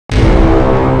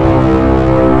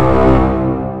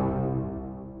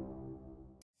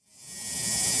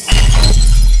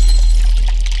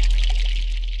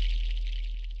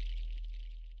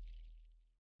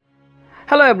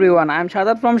everyone, I am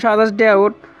Shahadat from SHADAT'S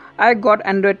DAYOUT. I got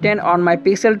Android 10 on my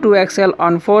Pixel 2 XL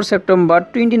on 4 September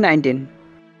 2019.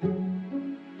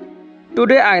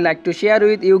 Today I like to share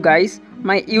with you guys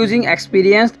my using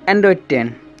experience Android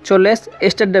 10. So let's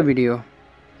start the video.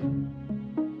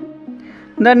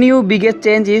 The new biggest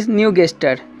change is new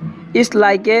gesture. It's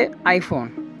like a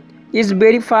iPhone. It's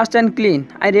very fast and clean.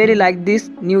 I really like this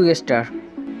new gesture.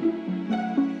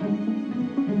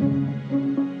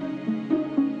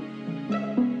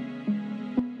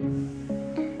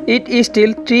 It is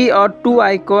still 3 or 2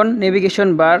 icon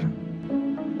navigation bar.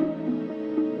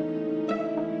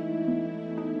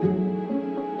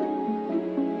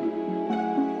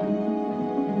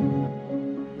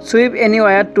 Swipe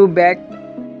anywhere to back.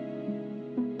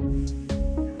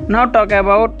 Now talk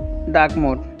about dark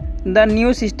mode. The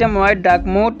new system-wide dark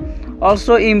mode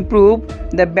also improve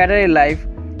the battery life,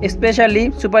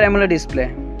 especially Super AMOLED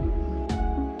display.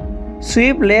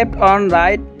 Swipe left or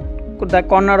right the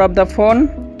corner of the phone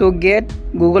to get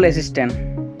Google Assistant.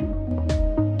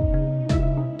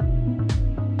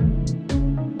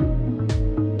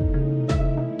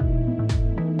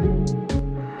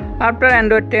 After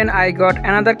Android 10, I got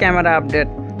another camera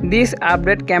update. This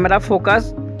update camera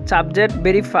focus subject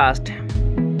very fast.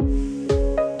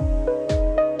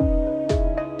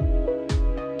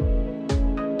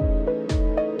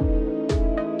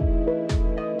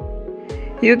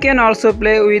 You can also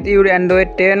play with your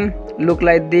Android 10. Look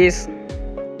like this.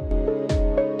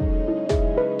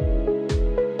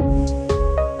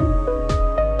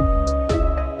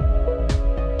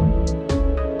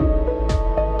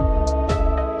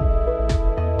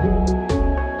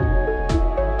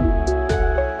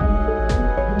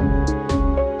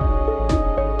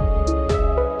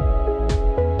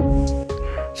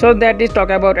 So that is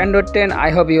talk about Android 10. I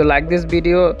hope you like this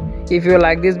video. If you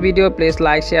like this video, please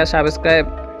like, share, subscribe.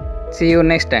 See you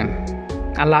next time.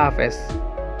 Allah Hafiz.